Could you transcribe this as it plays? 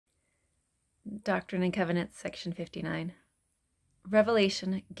Doctrine and Covenants, Section 59.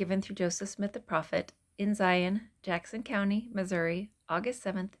 Revelation given through Joseph Smith the prophet in Zion, Jackson County, Missouri, August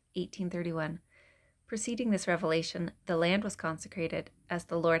 7th, 1831. Preceding this revelation, the land was consecrated, as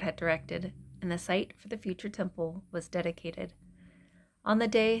the Lord had directed, and the site for the future temple was dedicated. On the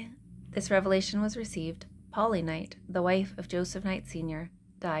day this revelation was received, Polly Knight, the wife of Joseph Knight Sr.,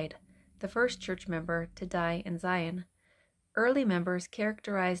 died, the first church member to die in Zion. Early members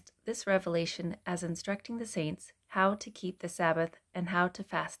characterized this revelation as instructing the saints how to keep the Sabbath and how to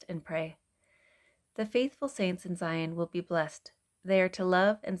fast and pray. The faithful saints in Zion will be blessed. They are to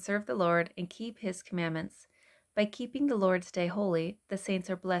love and serve the Lord and keep His commandments. By keeping the Lord's day holy, the saints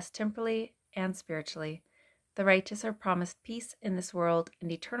are blessed temporally and spiritually. The righteous are promised peace in this world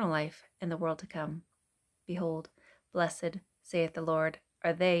and eternal life in the world to come. Behold, blessed, saith the Lord,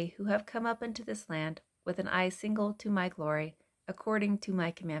 are they who have come up into this land with an eye single to my glory, according to my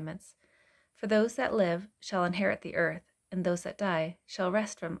commandments. For those that live shall inherit the earth, and those that die shall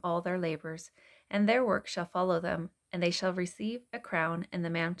rest from all their labors, and their work shall follow them, and they shall receive a crown in the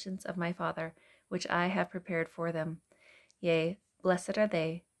mansions of my Father, which I have prepared for them. Yea, blessed are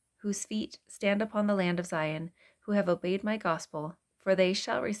they whose feet stand upon the land of Zion, who have obeyed my gospel, for they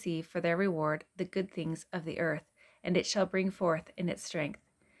shall receive for their reward the good things of the earth, and it shall bring forth in its strength.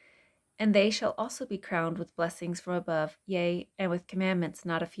 And they shall also be crowned with blessings from above, yea, and with commandments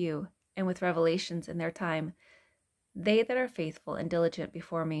not a few, and with revelations in their time, they that are faithful and diligent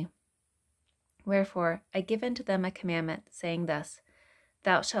before me. Wherefore I give unto them a commandment, saying thus,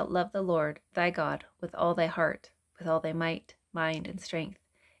 Thou shalt love the Lord thy God with all thy heart, with all thy might, mind, and strength,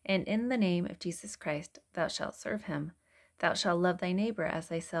 and in the name of Jesus Christ thou shalt serve him. Thou shalt love thy neighbor as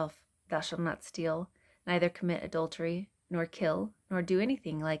thyself. Thou shalt not steal, neither commit adultery, nor kill, nor do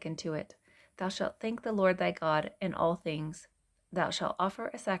anything like unto it. Thou shalt thank the Lord thy God in all things. Thou shalt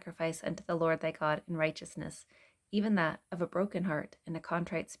offer a sacrifice unto the Lord thy God in righteousness, even that of a broken heart and a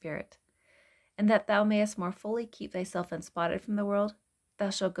contrite spirit. And that thou mayest more fully keep thyself unspotted from the world, thou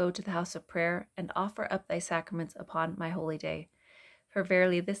shalt go to the house of prayer, and offer up thy sacraments upon my holy day. For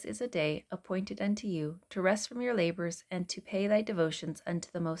verily this is a day appointed unto you, to rest from your labors, and to pay thy devotions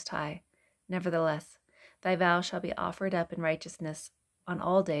unto the Most High. Nevertheless, thy vow shall be offered up in righteousness on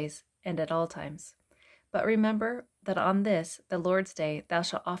all days and at all times. But remember that on this, the Lord's day, thou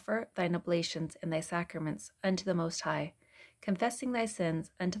shalt offer thine oblations and thy sacraments unto the Most High, confessing thy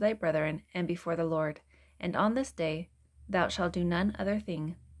sins unto thy brethren and before the Lord. And on this day thou shalt do none other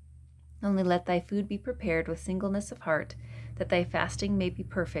thing. Only let thy food be prepared with singleness of heart, that thy fasting may be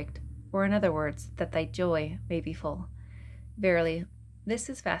perfect, or in other words, that thy joy may be full. Verily, this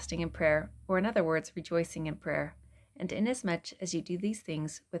is fasting and prayer, or in other words, rejoicing in prayer. And inasmuch as you do these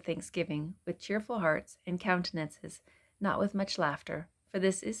things with thanksgiving, with cheerful hearts and countenances, not with much laughter, for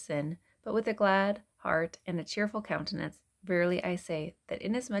this is sin, but with a glad heart and a cheerful countenance, verily I say, that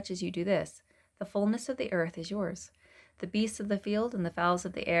inasmuch as you do this, the fullness of the earth is yours. The beasts of the field and the fowls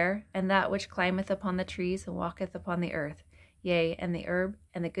of the air, and that which climbeth upon the trees and walketh upon the earth, yea, and the herb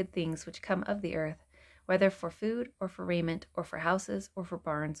and the good things which come of the earth, whether for food, or for raiment, or for houses, or for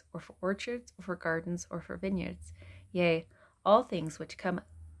barns, or for orchards, or for gardens, or for vineyards, yea, all things which come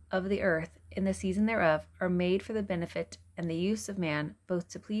of the earth in the season thereof are made for the benefit and the use of man, both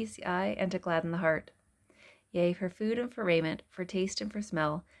to please the eye and to gladden the heart. Yea, for food and for raiment, for taste and for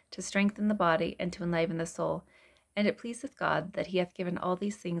smell, to strengthen the body and to enliven the soul. And it pleaseth God that he hath given all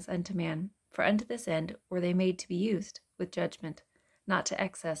these things unto man, for unto this end were they made to be used, with judgment, not to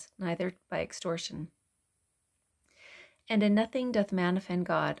excess, neither by extortion. And in nothing doth man offend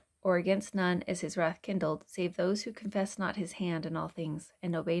God, or against none is his wrath kindled, save those who confess not his hand in all things,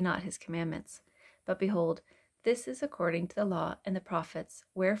 and obey not his commandments. But behold, this is according to the law and the prophets,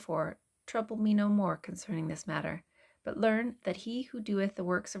 wherefore trouble me no more concerning this matter. But learn that he who doeth the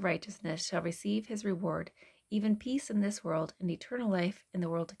works of righteousness shall receive his reward, even peace in this world, and eternal life in the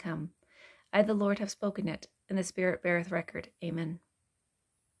world to come. I, the Lord, have spoken it, and the Spirit beareth record. Amen.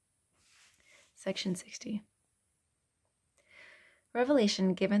 Section 60.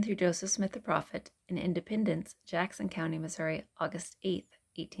 Revelation given through Joseph Smith the prophet in Independence, Jackson County, Missouri, August 8th,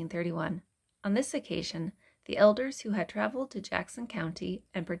 1831. On this occasion, the elders who had traveled to Jackson County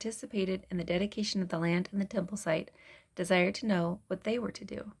and participated in the dedication of the land and the temple site desired to know what they were to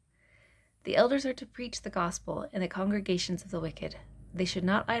do. The elders are to preach the gospel in the congregations of the wicked. They should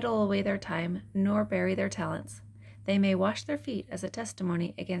not idle away their time, nor bury their talents. They may wash their feet as a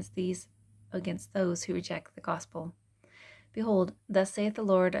testimony against those who reject the gospel. Behold, thus saith the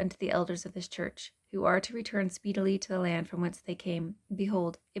Lord unto the elders of this church, who are to return speedily to the land from whence they came.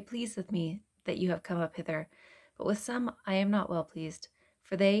 Behold, it pleaseth me that you have come up hither, but with some I am not well pleased,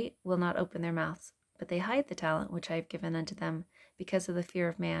 for they will not open their mouths, but they hide the talent which I have given unto them, because of the fear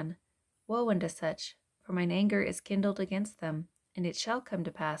of man. Woe unto such, for mine anger is kindled against them, and it shall come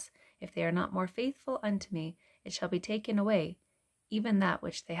to pass, if they are not more faithful unto me, it shall be taken away, even that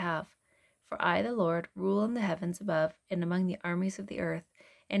which they have. For I, the Lord, rule in the heavens above, and among the armies of the earth,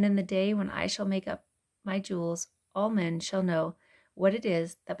 and in the day when I shall make up my jewels, all men shall know what it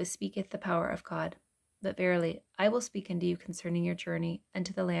is that bespeaketh the power of God. But verily, I will speak unto you concerning your journey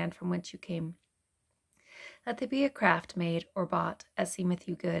unto the land from whence you came. Let there be a craft made or bought, as seemeth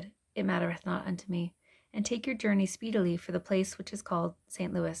you good, it mattereth not unto me. And take your journey speedily for the place which is called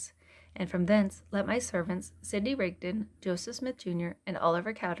St. Louis. And from thence let my servants, Sidney Rigdon, Joseph Smith Jr., and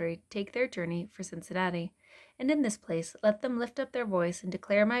Oliver Cowdery, take their journey for Cincinnati. And in this place let them lift up their voice and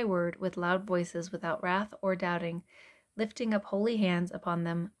declare my word with loud voices, without wrath or doubting, lifting up holy hands upon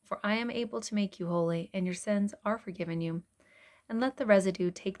them. For I am able to make you holy, and your sins are forgiven you. And let the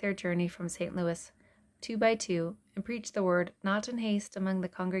residue take their journey from St. Louis, 2 by 2, and preach the word, not in haste, among the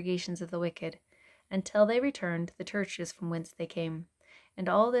congregations of the wicked, until they return to the churches from whence they came. And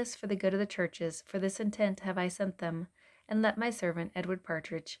all this for the good of the churches, for this intent have I sent them. And let my servant Edward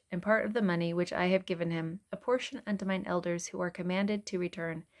Partridge, and part of the money which I have given him, apportion unto mine elders who are commanded to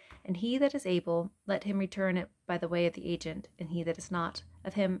return. And he that is able, let him return it by the way of the agent, and he that is not,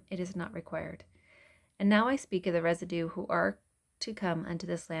 of him it is not required. And now I speak of the residue who are to come unto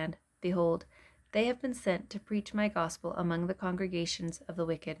this land. Behold, they have been sent to preach my gospel among the congregations of the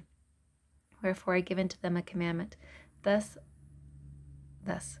wicked. Wherefore I give unto them a commandment, thus,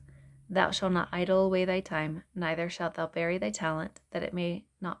 thou shalt not idle away thy time, neither shalt thou bury thy talent, that it may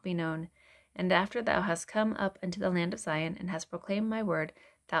not be known. And after thou hast come up unto the land of Zion, and hast proclaimed my word,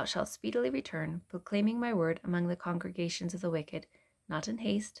 thou shalt speedily return, proclaiming my word among the congregations of the wicked, not in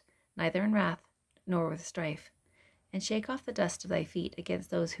haste, neither in wrath, nor with strife. And shake off the dust of thy feet against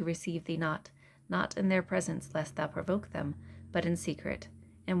those who receive thee not in their presence, lest thou provoke them, but in secret.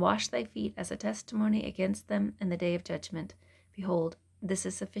 And wash thy feet as a testimony against them in the day of judgment. Behold, this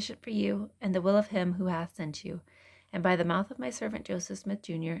is sufficient for you, and the will of him who hath sent you. And by the mouth of my servant Joseph Smith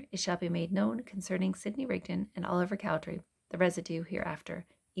Jr. it shall be made known concerning Sidney Rigdon and Oliver Cowdery, the residue hereafter.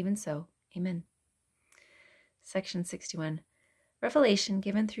 Even so, Amen. Section 61. Revelation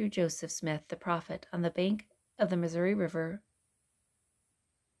given through Joseph Smith the prophet on the bank of the Missouri River,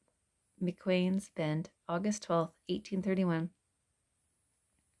 McQueen's Bend, August 12, 1831.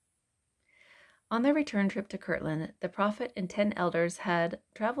 On their return trip to Kirtland, the prophet and 10 elders had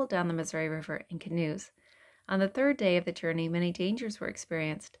traveled down the Missouri River in canoes. On the third day of the journey, many dangers were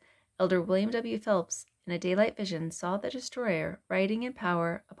experienced. Elder William W. Phelps, in a daylight vision, saw the destroyer riding in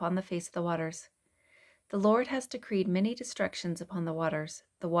power upon the face of the waters. The Lord has decreed many destructions upon the waters.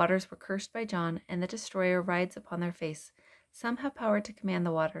 The waters were cursed by John, and the destroyer rides upon their face. Some have power to command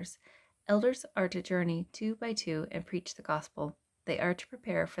the waters. Elders are to journey 2 by 2 and preach the gospel. They are to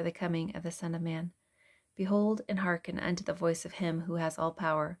prepare for the coming of the Son of Man. Behold and hearken unto the voice of him who has all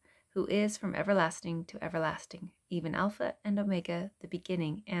power, who is from everlasting to everlasting, even Alpha and Omega, the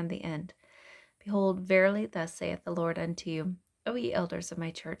beginning and the end. Behold, verily thus saith the Lord unto you, O ye elders of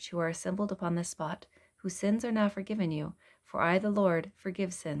my church, who are assembled upon this spot, whose sins are now forgiven you, for I, the Lord,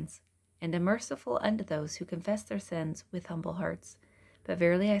 forgive sins, and am merciful unto those who confess their sins with humble hearts. But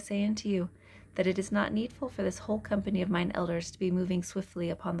verily I say unto you, that it is not needful for this whole company of mine elders to be moving swiftly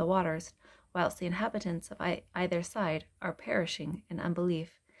upon the waters, whilst the inhabitants of either side are perishing in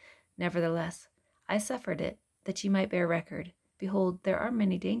unbelief. Nevertheless, I suffered it, that ye might bear record. Behold, there are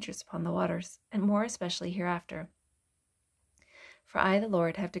many dangers upon the waters, and more especially hereafter. For I, the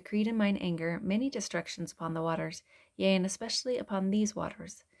Lord, have decreed in mine anger many destructions upon the waters, yea, and especially upon these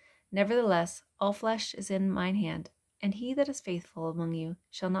waters. Nevertheless, all flesh is in mine hand, and he that is faithful among you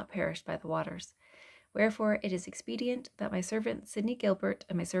shall not perish by the waters. Wherefore it is expedient that my servant Sidney Gilbert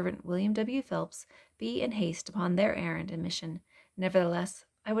and my servant William W. Phelps be in haste upon their errand and mission. Nevertheless,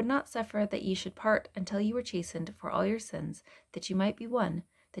 I would not suffer that ye should part until ye were chastened for all your sins, that ye might be one,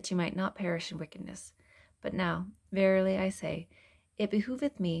 that ye might not perish in wickedness. But now, verily I say, it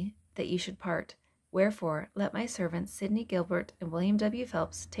behoveth me that ye should part. Wherefore, let my servants Sidney Gilbert and William W.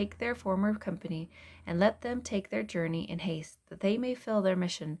 Phelps take their former company, and let them take their journey in haste, that they may fill their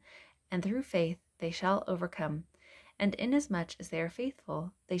mission, and through faith they shall overcome. And inasmuch as they are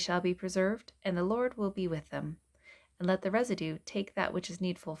faithful, they shall be preserved, and the Lord will be with them. And let the residue take that which is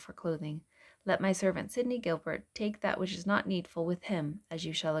needful for clothing. Let my servant Sidney Gilbert take that which is not needful with him, as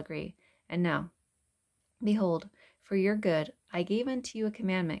you shall agree. And now, behold, for your good, I gave unto you a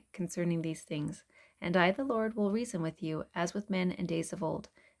commandment concerning these things. And I, the Lord, will reason with you as with men in days of old.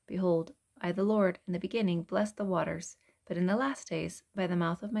 Behold, I, the Lord, in the beginning blessed the waters. But in the last days, by the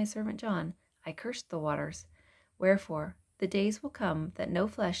mouth of my servant John, I cursed the waters. Wherefore, the days will come that no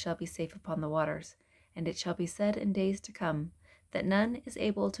flesh shall be safe upon the waters. And it shall be said in days to come, that none is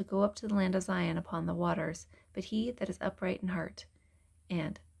able to go up to the land of Zion upon the waters, but he that is upright in heart.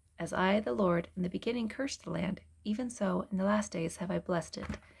 And, as I, the Lord, in the beginning cursed the land, even so in the last days have I blessed it,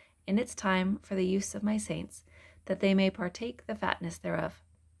 in its time for the use of my saints, that they may partake the fatness thereof.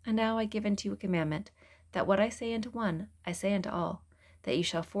 And now I give unto you a commandment, that what I say unto one, I say unto all, that ye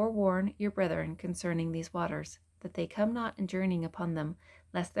shall forewarn your brethren concerning these waters, that they come not in journeying upon them,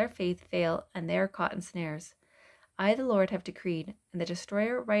 lest their faith fail, and they are caught in snares. I, the Lord, have decreed, and the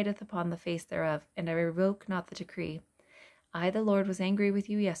destroyer rideth upon the face thereof, and I revoke not the decree. I, the Lord, was angry with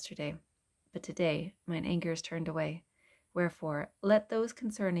you yesterday, but today mine anger is turned away. Wherefore, let those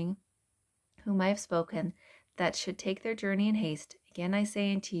concerning whom I have spoken, that should take their journey in haste, again I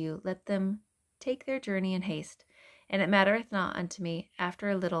say unto you, let them take their journey in haste. And it mattereth not unto me, after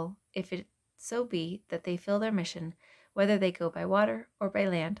a little, if it so be that they fill their mission, whether they go by water or by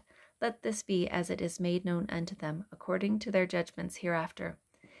land. Let this be as it is made known unto them, according to their judgments hereafter.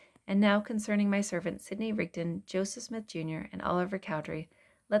 And now concerning my servants Sidney Rigdon, Joseph Smith Jr., and Oliver Cowdery,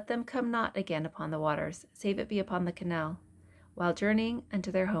 let them come not again upon the waters, save it be upon the canal, while journeying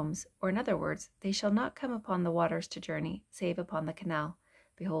unto their homes, or in other words, they shall not come upon the waters to journey, save upon the canal.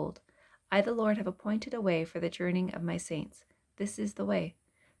 Behold, I the Lord have appointed a way for the journeying of my saints. This is the way,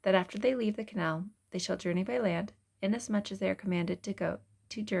 that after they leave the canal, they shall journey by land, inasmuch as they are commanded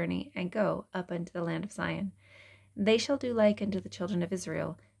to journey and go up unto the land of Zion. And they shall do like unto the children of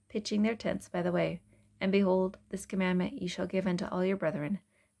Israel, pitching their tents by the way. And behold, this commandment ye shall give unto all your brethren.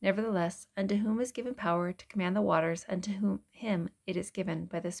 Nevertheless, unto whom is given power to command the waters, unto him it is given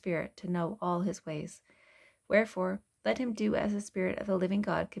by the Spirit to know all his ways. Wherefore, let him do as the Spirit of the living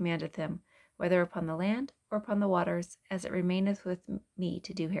God commandeth him, whether upon the land or upon the waters, as it remaineth with me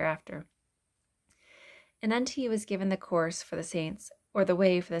to do hereafter. And unto you is given the course for the saints, or the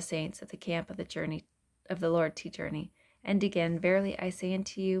way for the saints of the camp of the journey of the Lord to journey. And again, verily I say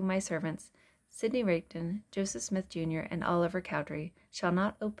unto you, my servants, Sidney Rigdon, Joseph Smith Jr., and Oliver Cowdery, shall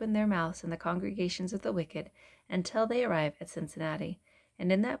not open their mouths in the congregations of the wicked until they arrive at Cincinnati. And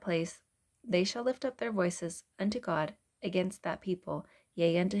in that place they shall lift up their voices unto God against that people,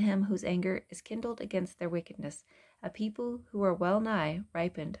 yea, unto him whose anger is kindled against their wickedness, a people who are well nigh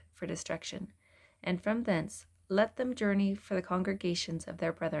ripened for destruction. And from thence let them journey for the congregations of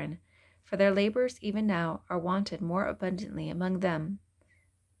their brethren, for their labors even now are wanted more abundantly among them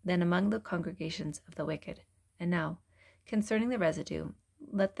than among the congregations of the wicked. And now, concerning the residue,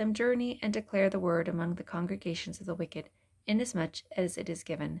 let them journey and declare the word among the congregations of the wicked, inasmuch as it is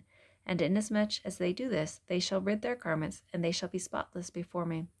given. And inasmuch as they do this, they shall rid their garments, and they shall be spotless before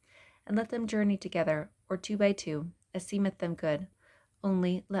me. And let them journey together, or 2 by 2, as seemeth them good.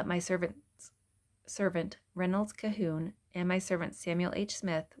 Only let my servant Reynolds Cahoon and my servant Samuel H.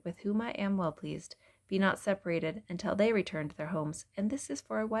 Smith, with whom I am well pleased, be not separated until they return to their homes, and this is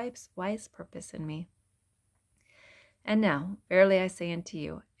for a wise purpose in me. And now, verily I say unto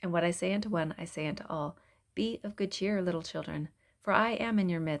you, and what I say unto one I say unto all, be of good cheer, little children, for I am in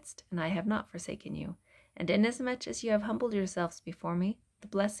your midst, and I have not forsaken you. And inasmuch as you have humbled yourselves before me, the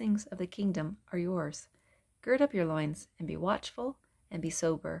blessings of the kingdom are yours. Gird up your loins, and be watchful, and be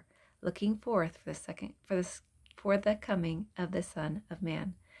sober, looking forth for the coming of the Son of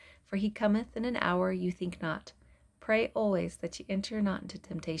Man. For he cometh in an hour you think not. Pray always that ye enter not into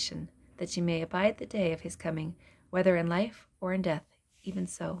temptation, that ye may abide the day of his coming, whether in life or in death. Even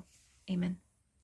so. Amen.